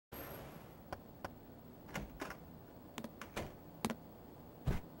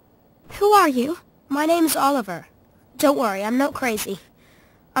Who are you? My name's Oliver. Don't worry, I'm not crazy.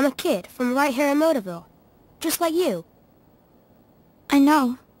 I'm a kid from right here in Motorville. Just like you. I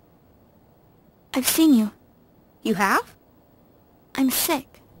know. I've seen you. You have? I'm sick.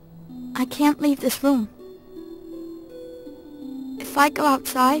 I can't leave this room. If I go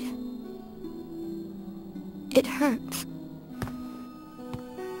outside, it hurts.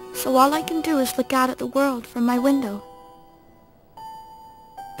 So all I can do is look out at the world from my window.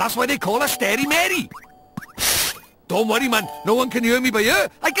 That's why they call her Starey Mary. Don't worry, man. No one can hear me by here.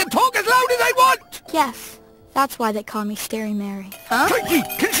 I can talk as loud as I want. Yes, that's why they call me Starey Mary. Huh? Crikey,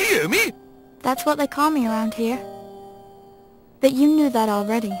 can she hear me? That's what they call me around here. But you knew that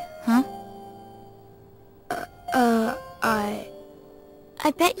already, huh? I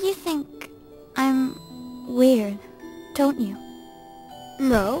bet you think I'm weird, don't you?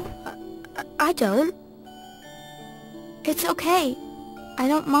 No, I don't. It's okay. I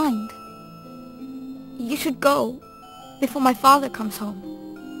don't mind. You should go before my father comes home.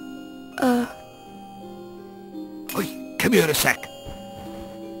 Oi, come here a sec.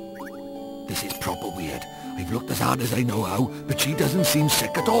 This is proper weird. I've looked as hard as I know how, but she doesn't seem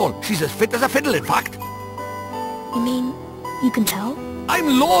sick at all. She's as fit as a fiddle, in fact. You mean you can tell?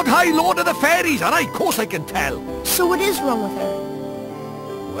 I'm Lord High Lord of the Fairies, and of course I can tell. So what is wrong with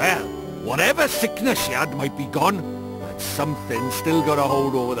her? Well, whatever sickness she had might be gone, but something's still got a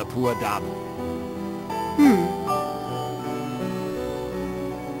hold over the poor dab.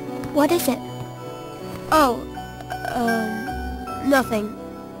 What is it? Oh, nothing.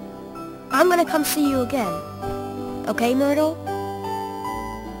 I'm gonna come see you again. Okay, Myrtle?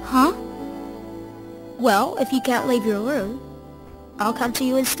 Huh? Well, if you can't leave your room, I'll come to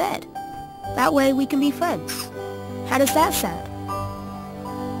you instead. That way we can be friends. How does that sound?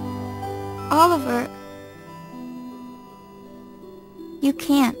 Oliver, you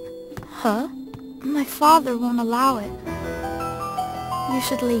can't. Huh? My father won't allow it. You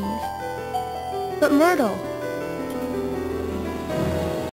should leave. But Myrtle...